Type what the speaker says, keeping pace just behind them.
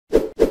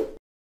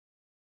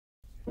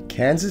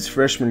Kansas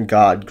freshman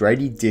guard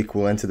Gradey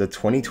will enter the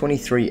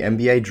 2023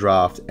 NBA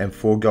draft and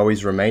forego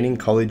his remaining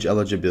college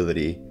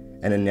eligibility,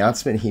 an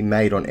announcement he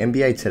made on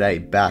NBA Today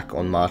back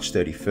on March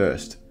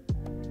 31st.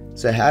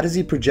 So how does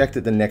he project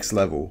at the next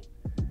level?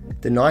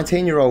 The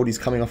 19-year-old is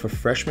coming off a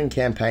freshman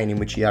campaign in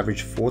which he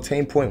averaged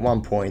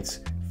 14.1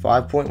 points,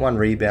 5.1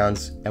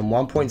 rebounds, and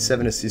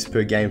 1.7 assists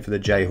per game for the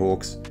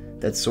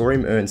Jayhawks that saw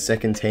him earn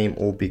second team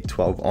All Big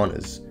 12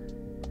 honors.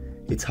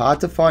 It's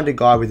hard to find a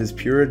guy with as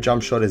pure a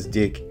jump shot as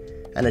Dick,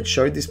 and it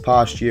showed this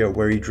past year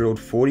where he drilled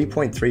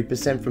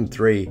 40.3% from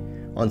 3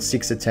 on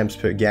 6 attempts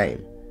per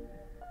game.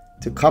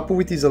 To couple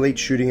with his elite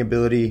shooting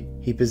ability,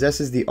 he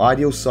possesses the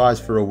ideal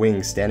size for a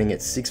wing, standing at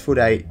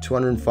 6'8",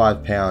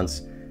 205 pounds,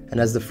 and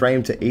has the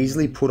frame to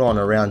easily put on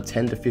around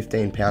 10 to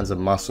 15 pounds of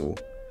muscle.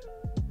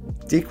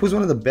 Dick was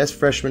one of the best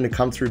freshmen to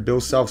come through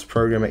Bill Self's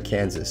program at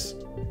Kansas.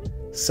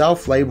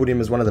 Self labelled him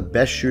as one of the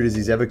best shooters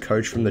he's ever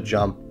coached from the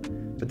jump,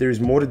 but there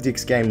is more to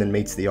Dick's game than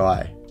meets the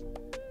eye.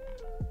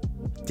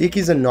 Dick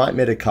is a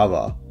nightmare to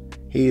cover.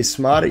 He is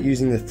smart at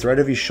using the threat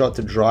of his shot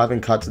to drive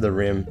and cut to the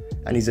rim,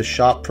 and he's a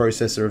sharp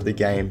processor of the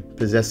game,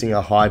 possessing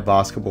a high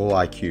basketball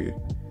IQ.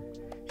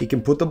 He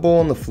can put the ball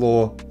on the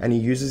floor, and he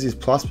uses his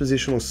plus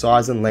positional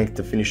size and length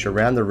to finish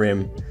around the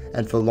rim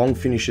and for long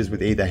finishes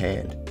with either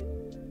hand.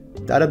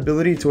 That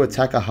ability to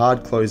attack a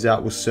hard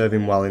closeout will serve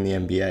him well in the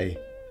NBA.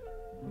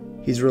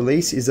 His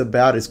release is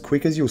about as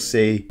quick as you'll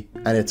see,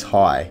 and it's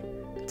high,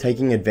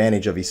 taking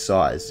advantage of his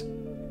size.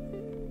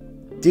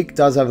 Dick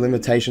does have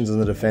limitations on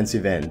the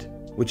defensive end,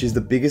 which is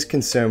the biggest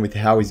concern with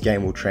how his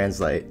game will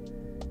translate.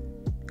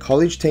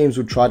 College teams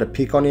would try to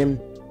pick on him,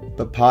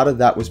 but part of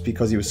that was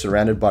because he was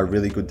surrounded by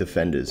really good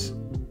defenders.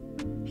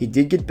 He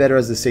did get better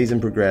as the season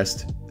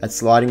progressed at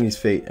sliding his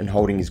feet and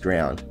holding his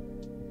ground.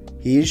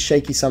 He is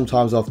shaky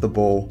sometimes off the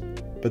ball,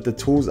 but the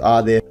tools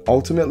are there.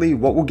 Ultimately,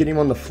 what will get him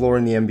on the floor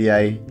in the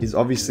NBA is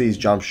obviously his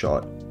jump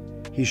shot.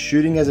 His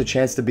shooting has a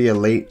chance to be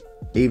elite,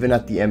 even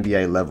at the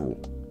NBA level.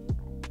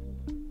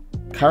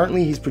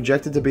 Currently, he's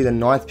projected to be the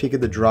 9th pick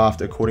of the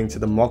draft according to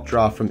the mock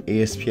draft from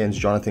ESPN's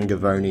Jonathan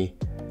Givony,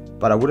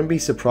 but I wouldn't be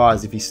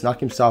surprised if he snuck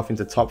himself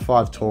into top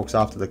 5 talks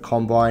after the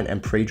combine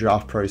and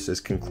pre-draft process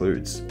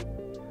concludes.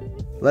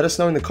 Let us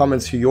know in the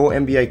comments who your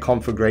NBA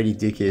comp for Gradey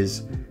Dick is,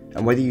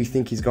 and whether you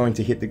think he's going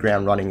to hit the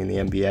ground running in the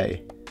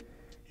NBA.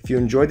 If you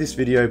enjoyed this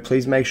video,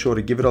 please make sure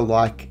to give it a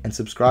like and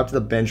subscribe to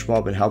the Bench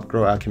Mob and help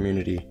grow our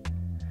community.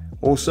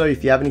 Also,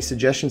 if you have any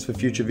suggestions for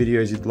future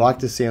videos you'd like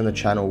to see on the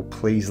channel,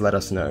 please let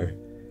us know.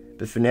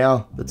 But for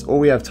now, that's all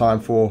we have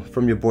time for.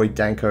 From your boy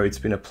Danko, it's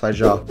been a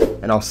pleasure,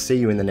 and I'll see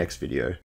you in the next video.